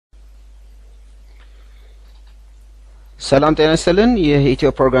ሰላም ጤና ይስጥልን የኢትዮ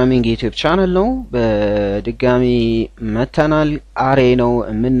ፕሮግራሚንግ ዩቲዩብ ቻናል ነው በድጋሚ መተናል አሬ ነው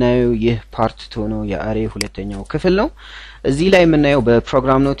የምናየው ይህ ፓርት 2 ነው የአሬ ሁለተኛው ክፍል ነው እዚህ ላይ የምናየው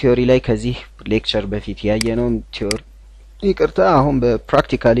በፕሮግራም ነው ቲዮሪ ላይ ከዚህ ሌክቸር በፊት ያየነው ቲዮሪ ይቅርታ አሁን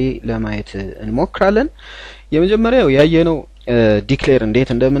በፕራክቲካሊ ለማየት እንሞክራለን የመጀመሪያው ያየነው ዲክሌር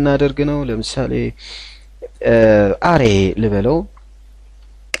እንዴት እንደምናደርግ ነው ለምሳሌ አሬ ልበለው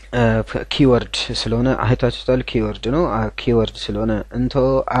keyword ስለሆነ አይታችሁታል keyword ነው keyword ስለሆነ እንቶ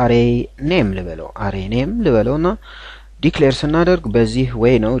array name ልበለውና ዲክሌር ስናደርግ በዚህ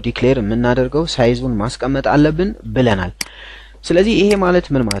ወይ ነው ዲክሌር የምናደርገው ሳይዙን ማስቀመጥ አለብን ብለናል ስለዚህ ይሄ ማለት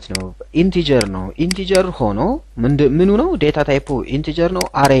ምን ማለት ነው ኢንቲጀር ነው ኢንቲጀር ሆኖ ምኑ ነው ዴታ ታይፑ ኢንቲጀር ነው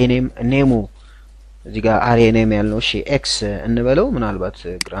array name እዚህ ጋር array name ያልነው እሺ x እንበለው ምናልባት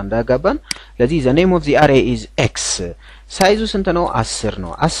ግራ እንዳጋባን ስለዚህ the name of the array is x ሳይዙ ስንት ነው 10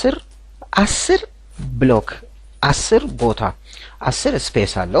 ነው 10 ብሎክ 10 ቦታ 10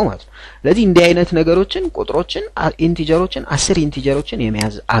 ስፔስ አለው ማለት ነው ስለዚህ እንዲህ አይነት ነገሮችን ቁጥሮችን ኢንቲጀሮችን 10 ኢንቲጀሮችን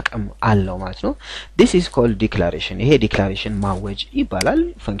የመያዝ አቅም አለው ማለት ነው this is called declaration ይሄ ዲክላሬሽን ማወጅ ይባላል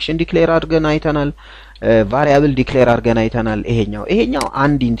ፈንክሽን ዲክሌር አድርገን አይተናል ቫሪያብል ዲክሌር አድርገን አይተናል ይሄኛው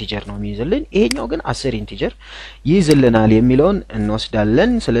አንድ ኢንቲጀር ነው የሚይዝልን ይሄኛው ግን 10 ኢንቲጀር ይይዝልናል የሚለውን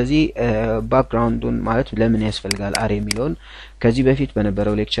እንወስዳለን ስለዚህ ባክግራውንዱን ማለት ለምን ያስፈልጋል አሬ የሚለውን ከዚህ በፊት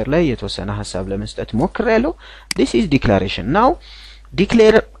በነበረው ሌክቸር ላይ የተወሰነ ሐሳብ ለመስጠት ሞክሬያለሁ this is declaration now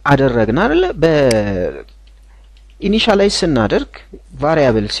declare አደረግን አይደል ኢኒሻላይዝ ስናደርግ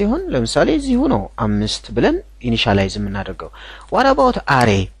ቫሪያብል ሲሆን ለምሳሌ እዚሁ ነው 5 ብለን ኢኒሻላይዝ የምናደርገው what about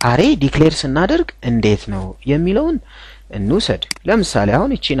array ዲክሌር ስናደርግ እንዴት ነው የሚለውን እንውሰድ ለምሳሌ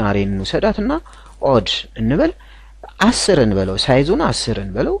አሁን እቺን array እንውሰዳትና odd እንበል 10 እንበለው ሳይዙን 10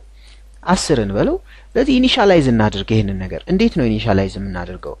 እንበለው ለዚህ ኢኒሻላይዝ እናድርግ ይሄንን ነገር እንዴት ነው ኢኒሻላይዝ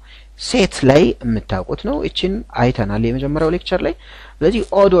የምናደርገው ሴት ላይ የምታውቁት ነው እቺን አይተናል የመጀመሪያው ሌክቸር ላይ ስለዚህ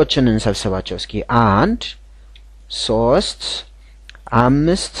ኦዶችን እንሰብስባቸው እስኪ 1 3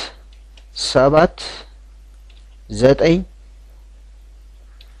 5 7 9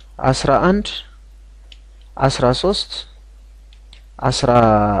 11 13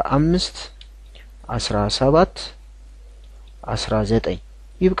 15 17 19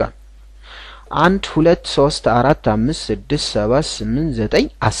 ይብቃል 1 2 3 4 5 6 7 8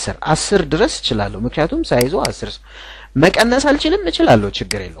 9 10 ድረስ ይችላል ምክንያቱም ሳይዙ 10 መቀነስ አልችልም እችላለሁ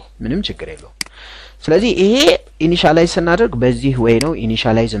ምንም ችግር የለው ስለዚህ ይሄ ኢኒሻላይዝ ስናደርግ በዚህ ወይ ነው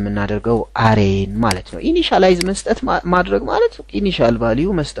ኢኒሻላይዝ የምናደርገው አሬን ማለት ነው ኢኒሻላይዝ መስጠት ማድረግ ማለት ኢኒሻል ቫልዩ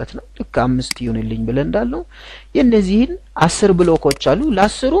መስጠት ነው ልክ 5 ይሁንልኝ ብለን እንዳልነው የነዚህን 10 ብሎኮች አሉ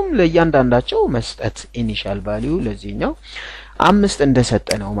ለ10ም ለእያንዳንዳቸው መስጠት ኢኒሻል ቫልዩ ለዚህኛው 5 እንደሰጠ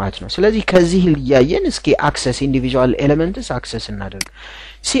ነው ማለት ነው ስለዚህ ከዚህ ያያየን እስኪ አክሰስ ኢንዲቪጁዋል ኤሌመንትስ አክሰስ እናደርግ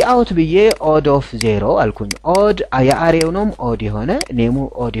ሲአውት ብዬ odd of 0 አልኩኝ odd የአሬው ነው odd የሆነ ኔሙ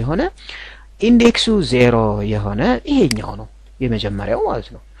odd የሆነ ኢንዴክሱ 0 የሆነ ይሄኛው ነው የመጀመሪያው ማለት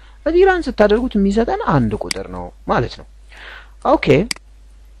ነው ስለዚህ ራን ስታደርጉት የሚሰጠን አንድ ቁጥር ነው ማለት ነው ኦኬ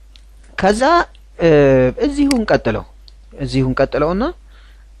ከዛ እዚሁን ቀጥለውና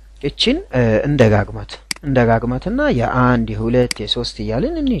እቺን እንደጋግማትና የ1 የ2 የ3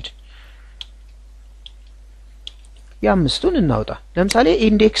 እያልን እንሂድ የ5ቱን እናውጣ ለምሳሌ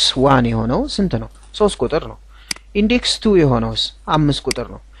ኢንዴክስ 1 የሆነው ስንት ነው 3 ቁጥር ነው ኢንዴክስ 2 የሆነውስ 5 ቁጥር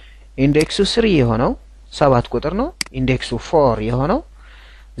ነው ኢንዴክሱ 3 የሆነው 7 ቁጥር ነው ኢንዴክሱ 4 የሆነው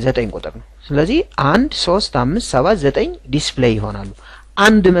 9 ቁጥር ነው ስለዚህ 1 3 5 7 9 ዲስፕሌይ ይሆናሉ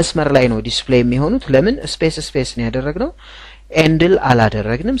አንድ መስመር ላይ ነው ዲስፕሌይ የሚሆኑት ለምን ስፔስ ነው ያደረግነው ኤንድል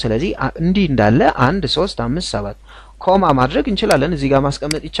አላደረግንም ስለዚህ እንዲህ እንዳለ 1 3 5 7 ኮማ ማድረግ እንችላለን እዚህ ጋር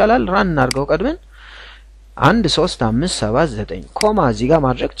ማስቀመጥ ይቻላል ራን እናርገው ቀድመን 1 3 5 7 9 ኮማ እዚህ ጋር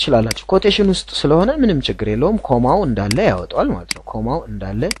ማድረግ ትችላላችሁ ኮቴሽን ውስጥ ስለሆነ ምንም ችግር የለውም ኮማው እንዳለ ያወጣዋል ማለት ነው ኮማው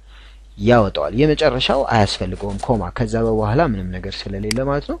እንዳለ ያወጣዋል የመጨረሻው አያስፈልገውም ኮማ ከዛ በኋላ ምንም ነገር ስለሌለ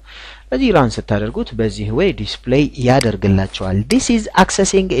ማለት ነው ስለዚህ ራን ስታደርጉት በዚህ ወይ ዲስፕሌይ ያደርግላችኋል this is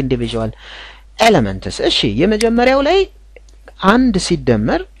accessing individual elements እሺ የመጀመሪያው ላይ 1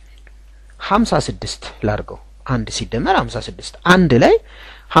 ሲደመር 56 ላርገው 1 ሲደመር 56 1 ላይ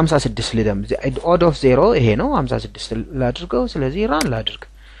 56 ልደም odd of 0 ይሄ ነው 56 ላድርገው ስለዚህ ራን ላድርግ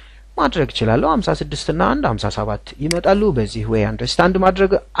ማድረግ ይችላል 56 እና 1 57 ይመጣሉ በዚህ ወይ አንደርስታንድ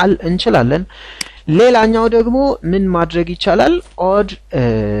ማድረግ እንችላለን ሌላኛው ደግሞ ምን ማድረግ ይቻላል odd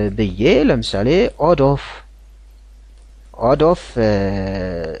ብዬ ለምሳሌ odd of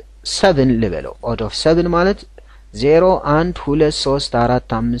 7 ልበለው odd of 7 ማለት 0 1 2 3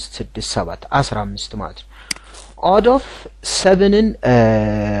 4 5 6 7 15 ማለት ነው odd of 7ን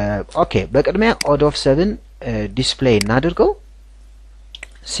ኦኬ በቅድሚያ odd of 7 ዲስፕሌይ እናድርገው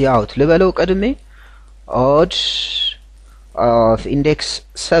ሲአውት ልበለው ቀድሜ odd of index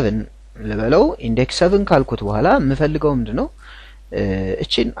 7 ልበለው index 7 ካልኩት በኋላ የምፈልገው ምንድነው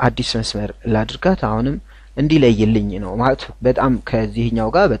እቺን አዲስ መስመር ላድርጋት አሁንም እንዲለይልኝ ነው ማለት በጣም ከዚህኛው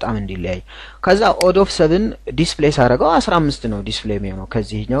ጋር በጣም እንዲለያይ ከዛ odd of 7 ዲስፕሌይ ሳደርገው 15 ነው ዲስፕሌይ የሚሆነው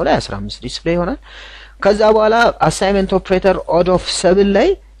ከዚህኛው ላይ 15 ዲስፕሌይ ይሆናል ከዛ በኋላ አሳይንመንት ኦፕሬተር odd of 7 ላይ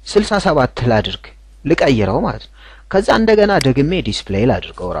 67 ላድርግ ልቀይረው ማለት ነው ከዛ እንደገና ደግሜ ዲስፕሌይ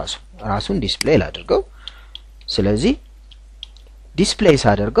ላድርገው ራሱን ዲስፕሌይ ላድርገው ስለዚህ ዲስፕሌይ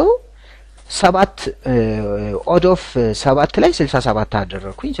ሳደርገው 7 odd of 7 ላይ 67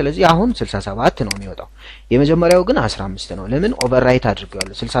 አደረኩኝ ስለዚህ አሁን 67 ነው የሚወጣው የመጀመሪያው ግን 15 ነው ለምን ኦቨርራይት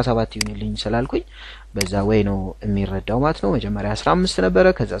አድርጌዋለሁ 67 ይሁንልኝ ስላልኩኝ በዛ ወይ ነው የሚረዳው ማለት ነው መጀመሪያ 15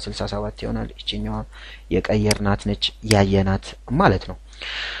 ነበረ ከዛ 67 ይሆናል እቺኛዋ የቀየርናት ነች ያየናት ማለት ነው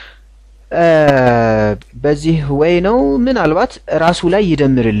በዚህ ወይ ነው ምናልባት ራሱ ላይ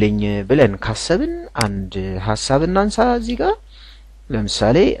ይደምርልኝ ብለን ካሰብን አንድ ሐሳብ እናንሳ እዚህ ጋር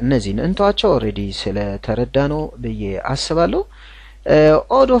ለምሳሌ እነዚህን እንቷቸው ኦሬዲ ስለተረዳ ነው በየ አስባለሁ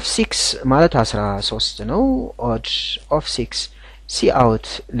odd of 6 ማለት 13 ነው odd of 6 see out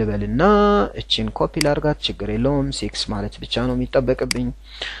ልበልና እቺን ኮፒ ላርጋት ችግር የለውም 6 ማለት ብቻ ነው የሚጠበቅብኝ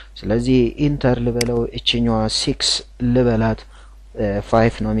ስለዚህ ኢንተር ልበለው እቺኛዋ 6 ልበላት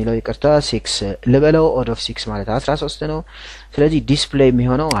 5 ነው የሚለው ይቅርታ 6 ልበለው odd of 6 ማለት 13 ነው ስለዚህ ዲስፕሌይ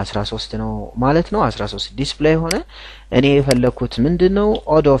የሚሆነው 13 ነው ማለት ነው 13 ዲስፕሌይ ሆነ እኔ የፈለኩት ምንድነው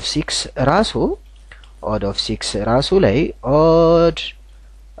odd of 6 ራሱ ላይ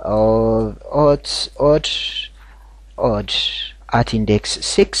odd at index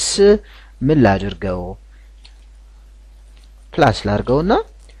 6 ምን ላድርገው ፕላስ ላድርገውና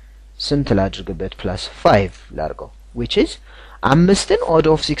ስንት ላድርግበት ፕላስ 5 ላድርገው which is አምስትን odd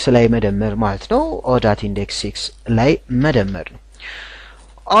of 6 ላይ መደመር ማለት ነው odd at index 6 ላይ መደመር ነው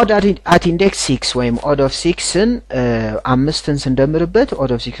odd at index 6 ወይም odd of 6ን አምስትን ስንደምርበት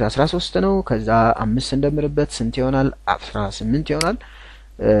odd of 6 13 ነው ከዛ 5 ስንደምርበት ስንት ይሆናል 18 ይሆናል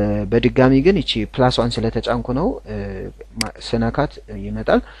በድጋሚ ግን እቺ ፕላስ 1 ስለተጫንኩ ነው ስነካት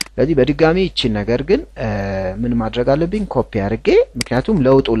ይመጣል ስለዚህ በድጋሚ እቺ ነገር ግን ምን ማድረግ አለብኝ ኮፒ አድርጌ ምክንያቱም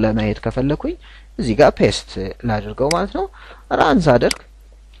ለውጡን ለማየት ከፈለኩኝ እዚህ ጋር ፔስት ላድርገው ማለት ነው ራንስ አድርግ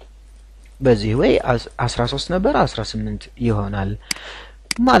በዚህ ወይ 13 ነበር 18 ይሆናል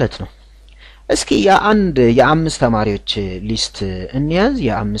ማለት ነው እስኪ የአምስት ተማሪዎች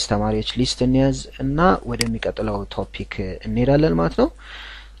ሊስት እንያዝ እና ወደሚቀጥለው ቶፒክ እንሄዳለን ማለት ነው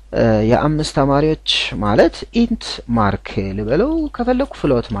የአምስት ተማሪዎች ማለት ኢንት ማርክ ልበለው ከፈለኩ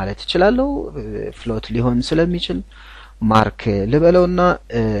ፍሎት ማለት እችላለሁ ፍሎት ሊሆን ስለሚችል ማርክ ልበለውና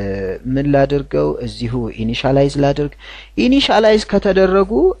ምን ላድርገው እዚሁ ኢኒሻላይዝ ላድርግ ኢኒሻላይዝ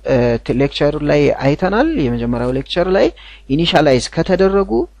ከተደረጉ ሌክቸር ላይ አይተናል የመጀመሪያው ሌክቸር ላይ ኢኒሻላይዝ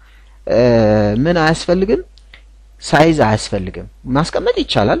ከተደረጉ ምን አያስፈልግም ሳይዝ አያስፈልግም ማስቀመጥ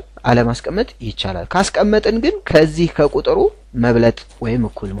ይቻላል አለ ማስቀመጥ ይቻላል ካስቀመጥን ግን ከዚህ ከቁጥሩ መብለጥ ወይም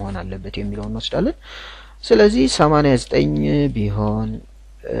እኩል መሆን አለበት የሚለውን እንወስዳለን ስለዚህ 89 ቢሆን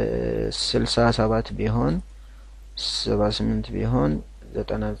 67 ቢሆን 78 ቢሆን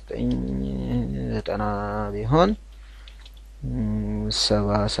 99 90 ቢሆን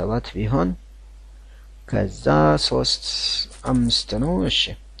 77 ቢሆን ከዛ 3 5 ነው እሺ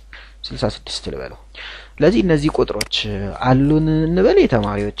 66 ልበለው ስለዚህ እነዚህ ቁጥሮች አሉን እንበል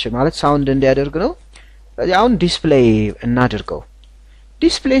የተማሪዎች ማለት ሳውንድ እንዲያደርግ ነው ስለዚህ አሁን ዲስፕሌይ እናድርገው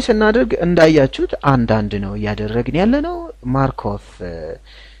ዲስፕሌይ ስናደርግ እንዳያችሁት አንድ ነው ያደረግን ያለነው ማርክ ኦፍ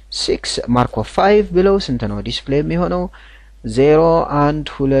 6 ማርክ ኦፍ 5 ብለው ስንት ነው ዲስፕሌይ የሚሆነው 0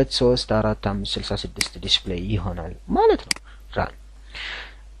 1 2 3 4 5 66 ዲስፕሌይ ይሆናል ማለት ነው ራን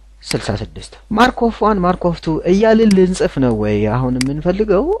 66 ማርክ ኦፍ 1 ማርክ ኦፍ 2 እያልን ልንጽፍ ነው ወይ አሁን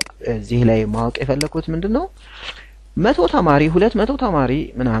የምንፈልገው እዚህ ላይ ማወቅ የፈለኩት ምንድነው 100 ተማሪ 200 ተማሪ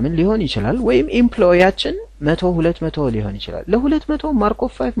ምናምን ሊሆን ይችላል ወይም ኤምፕሎያችን 100 200 ሊሆን ይችላል ለ200 ማርክ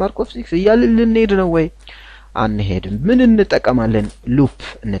ኦፍ 5 ማርክ ኦፍ 6 እያልን ልንሄድ ነው ወይ አንሄድም ምን እንጠቀማለን ሉፕ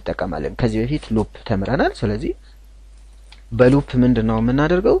እንጠቀማለን ከዚህ በፊት ሉፕ ተምረናል ስለዚህ በሉፕ ምንድነው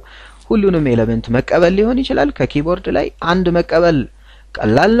የምናደርገው ሁሉንም ኤሌመንት መቀበል ሊሆን ይችላል ከኪቦርድ ላይ አንድ መቀበል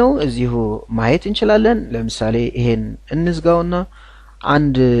ቀላል ነው እዚሁ ማየት እንችላለን ለምሳሌ ይሄን እንዝጋውና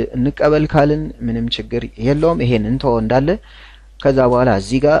አንድ እንቀበል ካልን ምንም ችግር የለውም ይሄን እንተው እንዳለ ከዛ በኋላ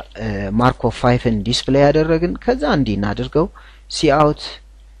እዚህ ጋር ማርክ ኦፍ 5ን ዲስፕሌይ ያደረግን ከዛ እንዲ እናድርገው ሲ አውት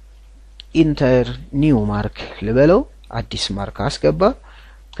ኢንተር ኒው ማርክ ልበለው አዲስ ማርክ አስገባ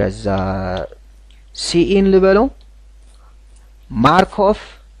ከዛ ሲ ኢን ልበለው ማርክ ኦፍ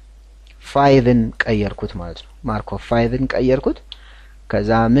 5ን ቀየርኩት ማለት ነው ማርክ ኦፍ 5ን ቀየርኩት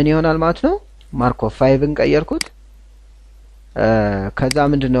ከዛ ምን ይሆናል ማለት ነው ማርክ ኦፍ 5ን ቀየርኩት ከዛ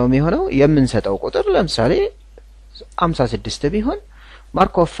ምንድነው የሚሆነው የምንሰጠው ቁጥር ለምሳሌ 56 ቢሆን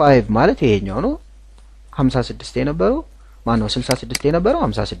ማርክ ኦፍ 5 ማለት ይሄኛው ነው 56 የነበረው ማነው 66 የነበረው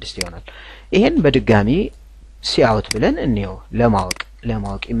 56 ይሆናል ይሄን በድጋሚ ሲአውት ብለን እንየው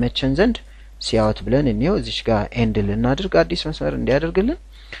ለማወቅ ይመቸን ዘንድ ሲአውት ብለን እንየው እዚች ጋር ኤንድ ልናድርግ አዲስ መስመር እንዲያደርግልን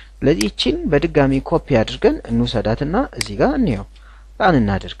ስለዚህ እቺን በድጋሚ ኮፒ አድርገን እንውሰዳትና እዚህ ጋር እንየው ራን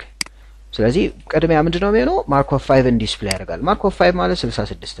እናድርግ ስለዚህ ቀድሚያ ምንድነው የሚሆነው ማርክ ኦፍ 5 ዲስፕሌይ ያደርጋል ማርክ ኦፍ 5 ማለት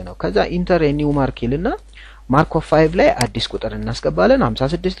 66 ነው ከዛ ኢንተር ኒው ማርክ ይልና ማርክ ኦፍ 5 ላይ አዲስ ቁጥር እናስገባለን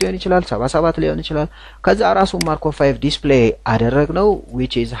 56 ሊሆን ይችላል 77 ሊሆን ይችላል ከዛ ራሱ ማርክ ኦፍ 5 ዲስፕሌይ አደረግነው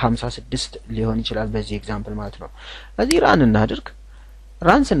which is 56 ሊሆን ይችላል በዚህ ኤግዛምፕል ማለት ነው ስለዚህ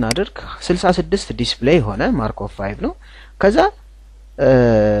ራን ስናደርግ 66 ዲስፕሌይ ሆነ ማርክ ኦፍ 5 ነው ከዛ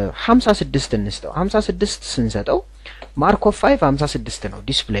 56 እንስጠው 56 ስንሰጠው ማርክ ኦፍ 5 56 ነው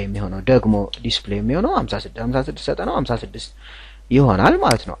ዲስፕሌይ የሚሆነው ደግሞ ዲስፕሌይ የሚሆነው 56 ሰጠነው 56 ይሆናል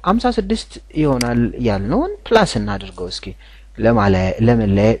ማለት ነው 56 ይሆናል ያልነውን ፕላስ እናድርገው እስኪ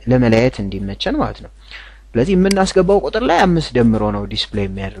ለመለየት እንዲመቸን ማለት ነው ስለዚህ የምናስገባው ቁጥር ላይ 5 ደምሮ ነው ዲስፕሌይ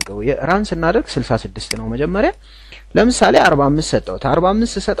የሚያደርገው ራን ስናደርግ 66 ነው መጀመሪያ ለምሳሌ 45 ሰጠውት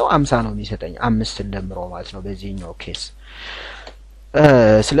 45 ሰጠው 50 ነው የሚሰጠኝ 5 ደምሮ ማለት ነው በዚህኛው ኬስ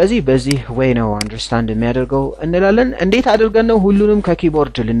ስለዚህ በዚህ ወይ ነው አንደርስታንድ የሚያደርገው እንላለን እንዴት አድርገን ነው ሁሉንም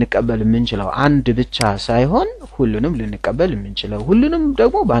ከኪቦርድ ልንቀበል የምንችለው አንድ ብቻ ሳይሆን ሁሉንም ልንቀበል የምንችለው ሁሉንም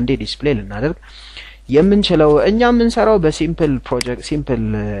ደግሞ ባንዴ ዲስፕሌይ ልናደርግ የምንችለው እኛ የምንሰራው በሲምፕል ፕሮጀክት ሲምፕል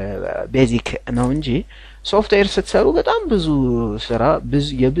ቤዚክ ነው እንጂ ሶፍትዌር ስትሰሩ በጣም ብዙ ስራ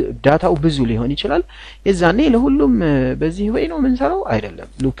ዳታው ብዙ ሊሆን ይችላል የዛኔ ለሁሉም በዚህ ወይ ነው የምንሰራው አይደለም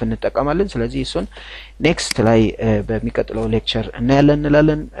ሉፕ እንጠቀማለን ስለዚህ እሱን ኔክስት ላይ በሚቀጥለው ሌክቸር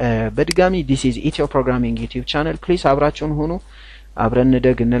እናያለን በድጋሚ this is Ethio Programming YouTube channel please አብራችሁን ሁኑ አብረን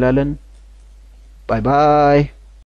እንደግ እንላለን ባይ ባይ